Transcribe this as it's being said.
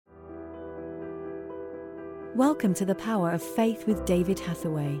Welcome to the Power of Faith with David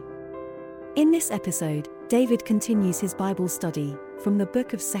Hathaway. In this episode, David continues his Bible study from the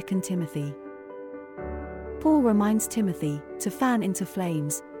book of 2 Timothy. Paul reminds Timothy to fan into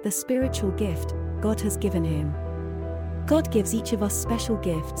flames the spiritual gift God has given him. God gives each of us special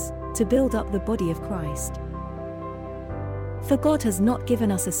gifts to build up the body of Christ. For God has not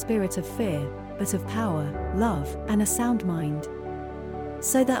given us a spirit of fear, but of power, love, and a sound mind.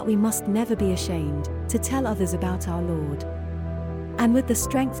 So that we must never be ashamed to tell others about our Lord. And with the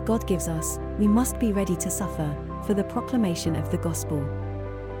strength God gives us, we must be ready to suffer for the proclamation of the gospel.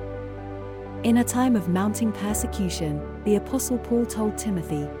 In a time of mounting persecution, the Apostle Paul told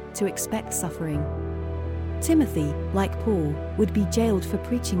Timothy to expect suffering. Timothy, like Paul, would be jailed for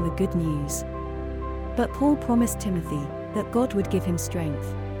preaching the good news. But Paul promised Timothy that God would give him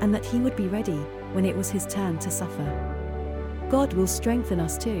strength, and that he would be ready when it was his turn to suffer. God will strengthen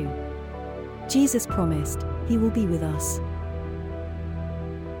us too. Jesus promised he will be with us.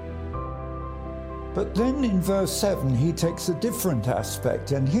 But then in verse 7, he takes a different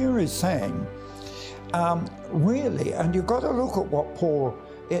aspect, and here he's saying, really, and you've got to look at what Paul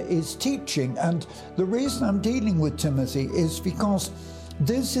is teaching, and the reason I'm dealing with Timothy is because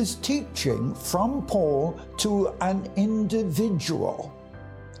this is teaching from Paul to an individual.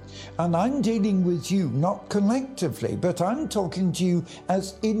 And I'm dealing with you, not collectively, but I'm talking to you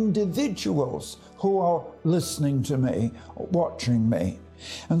as individuals who are listening to me, watching me.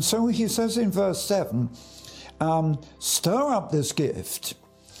 And so he says in verse 7, stir up this gift,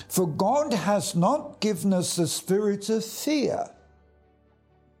 for God has not given us the spirit of fear.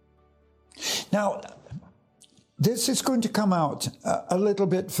 Now, this is going to come out a little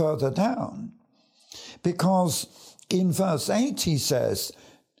bit further down, because in verse 8 he says,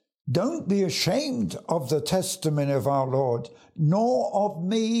 don't be ashamed of the testimony of our Lord, nor of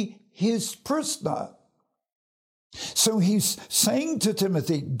me, his prisoner. So he's saying to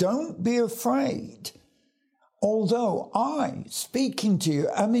Timothy, don't be afraid. Although I, speaking to you,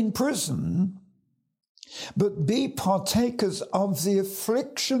 am in prison, but be partakers of the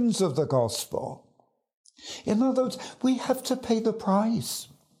afflictions of the gospel. In other words, we have to pay the price.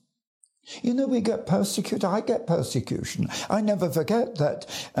 You know, we get persecuted. I get persecution. I never forget that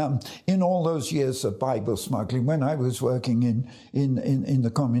in all those years of Bible smuggling, when I was working in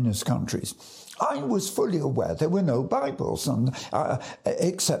the communist countries, I was fully aware there were no Bibles, and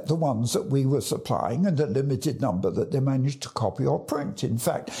except the ones that we were supplying and a limited number that they managed to copy or print. In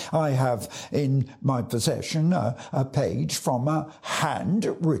fact, I have in my possession a page from a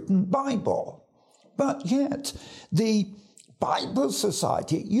handwritten Bible. But yet, the Bible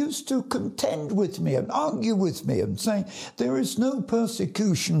Society used to contend with me and argue with me and say there is no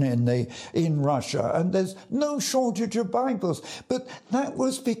persecution in Russia and there's no shortage of Bibles. But that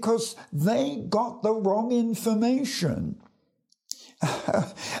was because they got the wrong information.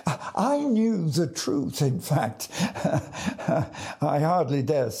 I knew the truth, in fact. I hardly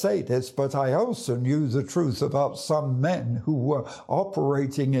dare say this, but I also knew the truth about some men who were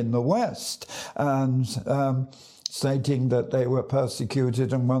operating in the West and stating that they were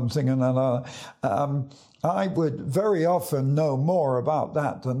persecuted and one thing and another. I would very often know more about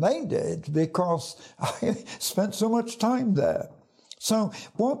that than they did because I spent so much time there. So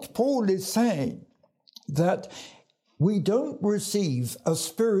what Paul is saying, that we don't receive a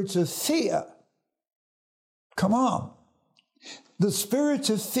spirit of fear. Come on. The spirit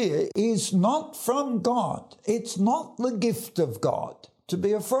of fear is not from God. It's not the gift of God to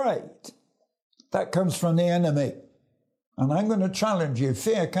be afraid. That comes from the enemy. And I'm going to challenge you.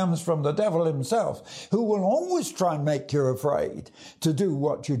 Fear comes from the devil himself, who will always try and make you afraid to do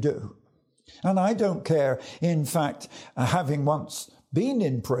what you do. And I don't care. In fact, having once been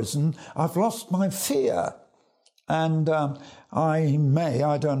in prison, I've lost my fear. And I may,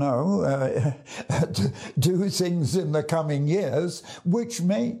 I don't know, do things in the coming years which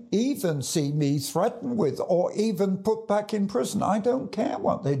may even see me threatened with or even put back in prison. I don't care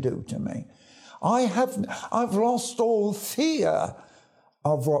what they do to me. I've lost all fear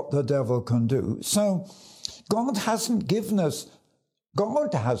of what the devil can do. So God hasn't given us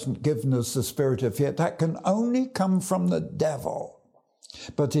the spirit of fear. That can only come from the devil.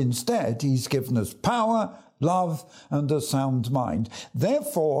 But instead, he's given us power, love, and a sound mind.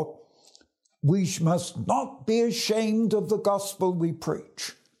 Therefore, we must not be ashamed of the gospel we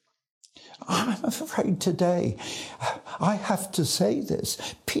preach. I'm afraid today, I have to say this,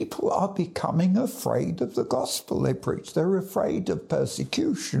 people are becoming afraid of the gospel they preach. They're afraid of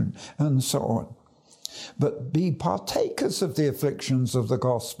persecution and so on. but be partakers of the afflictions of the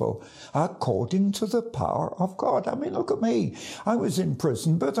gospel according to the power of God. I mean, look at me. I was in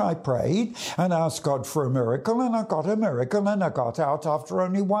prison, but I prayed and asked God for a miracle, and I got a miracle, and I got out after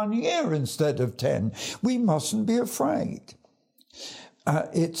only 1 year instead of 10. We mustn't be afraid.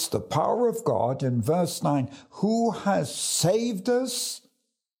 It's the power of God in verse 9, who has saved us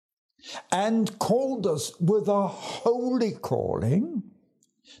and called us with a holy calling,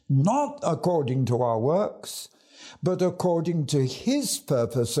 not according to our works, but according to his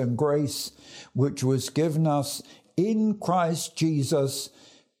purpose and grace, which was given us in Christ Jesus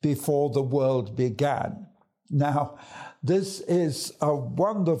before the world began. Now, this is a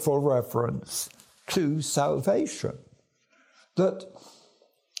wonderful reference to salvation, that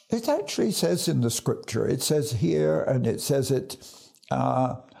it actually says in the scripture, it says here, and it says it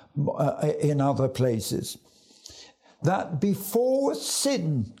in other places, that before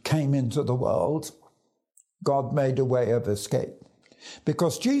sin came into the world, God made a way of escape.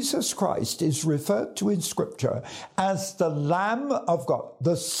 Because Jesus Christ is referred to in Scripture as the Lamb of God,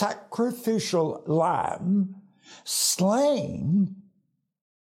 the sacrificial Lamb, slain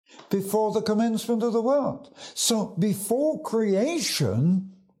before the commencement of the world. So before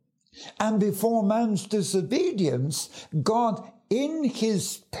creation and before man's disobedience, God in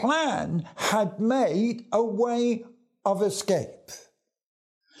his plan had made a way of escape.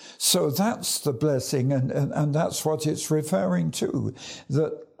 So that's the blessing, and that's what it's referring to,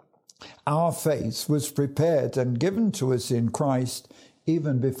 that our faith was prepared and given to us in Christ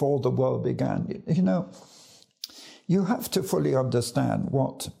even before the world began. You know, you have to fully understand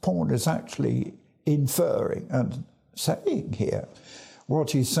what Paul is actually inferring and saying here.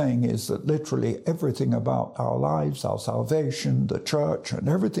 What he's saying is that literally everything about our lives, our salvation, the church, and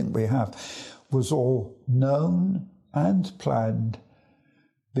everything we have was all known and planned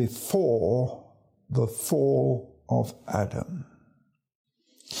before the fall of Adam.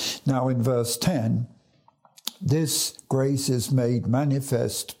 Now in verse 10, this grace is made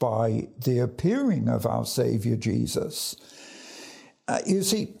manifest by the appearing of our Saviour Jesus. You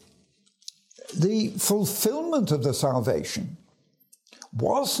see, the fulfillment of the salvation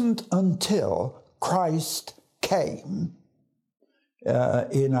wasn't until Christ came,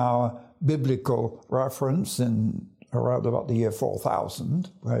 in our biblical reference in around about the year 4000,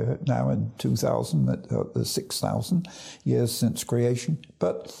 now in 2000, the 6,000 years since creation.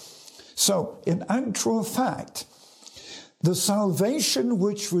 But so in actual fact, the salvation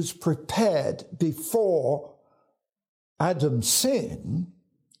which was prepared before Adam's sin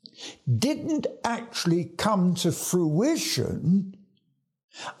didn't actually come to fruition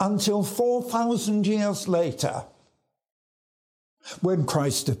until 4,000 years later, when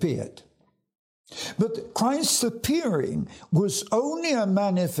Christ appeared. But Christ's appearing was only a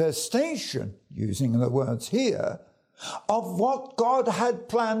manifestation, using the words here, of what God had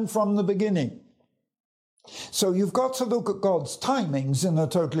planned from the beginning. So you've got to look at God's timings in a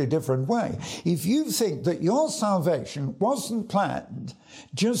totally different way. If you think that your salvation wasn't planned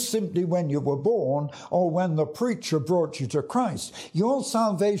just simply when you were born or when the preacher brought you to Christ, your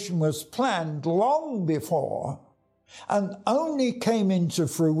salvation was planned long before and only came into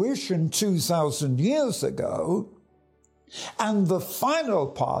fruition 2,000 years ago, and the final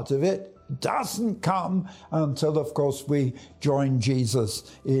part of it doesn't come until, of course, we join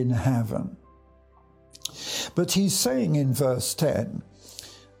Jesus in heaven. But he's saying in verse 10,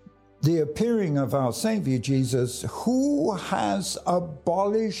 the appearing of our Saviour Jesus, who has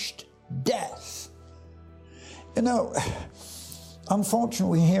abolished death. You know,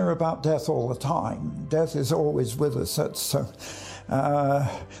 unfortunately, we hear about death all the time. Death is always with us.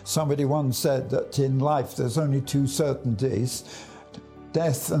 Somebody once said that in life there's only two certainties: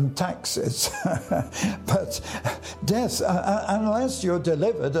 death and taxes. But death, unless you're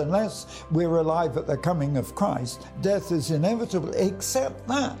delivered, unless we're alive at the coming of Christ, death is inevitable, except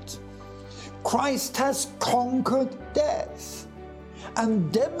that Christ has conquered death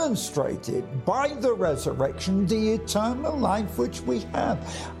and demonstrated by the resurrection the eternal life which we have.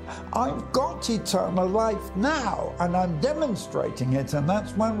 I've got eternal life now, and I'm demonstrating it, and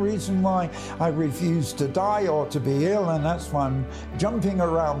that's one reason why I refuse to die or to be ill, and that's why I'm jumping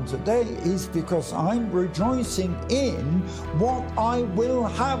around today, is because I'm rejoicing in what I will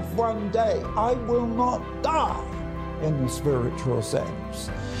have one day. I will not die in the spiritual sense.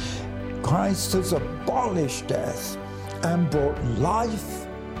 Christ has abolished death and brought life.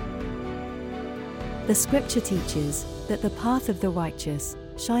 The scripture teaches that the path of the righteous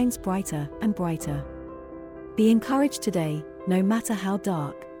shines brighter and brighter. Be encouraged today, no matter how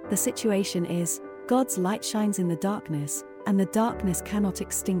dark the situation is, God's light shines in the darkness, and the darkness cannot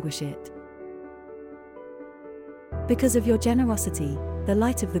extinguish it. Because of your generosity, the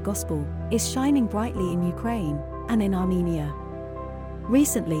light of the gospel is shining brightly in Ukraine and in Armenia.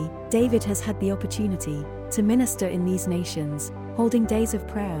 Recently, David has had the opportunity to minister in these nations, holding days of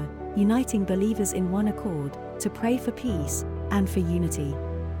prayer, uniting believers in one accord to pray for peace and for unity.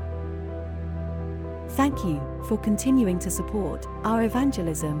 Thank you for continuing to support our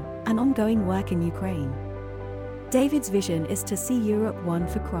evangelism and ongoing work in Ukraine. David's vision is to see Europe one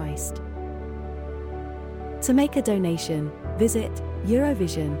for Christ. To make a donation, visit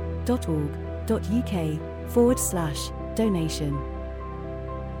eurovision.org.uk/donation.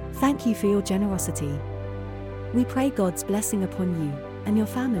 Thank you for your generosity. We pray God's blessing upon you and your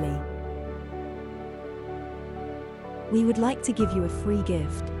family. We would like to give you a free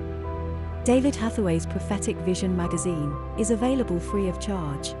gift. David Hathaway's Prophetic Vision magazine is available free of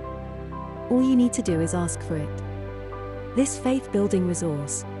charge. All you need to do is ask for it. This faith-building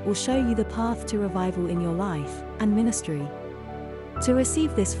resource will show you the path to revival in your life and ministry. To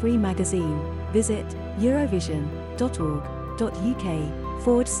receive this free magazine, visit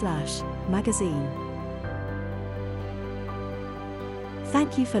eurovision.org.uk/magazine.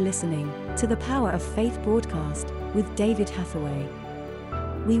 Thank you for listening to the Power of Faith broadcast with David Hathaway.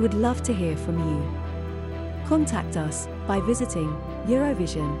 We would love to hear from you. Contact us by visiting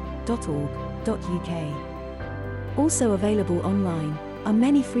eurovision.org.uk. Also available online are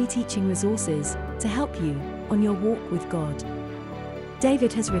many free teaching resources to help you on your walk with God.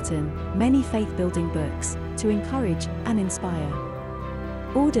 David has written many faith-building books to encourage and inspire.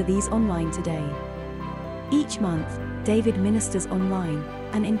 Order these online today. Each month, David ministers online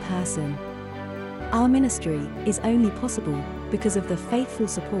and in person. Our ministry is only possible because of the faithful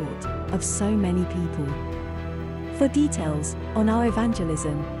support of so many people. For details on our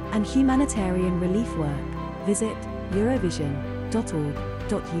evangelism and humanitarian relief work, visit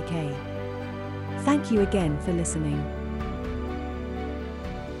eurovision.org.uk. Thank you again for listening.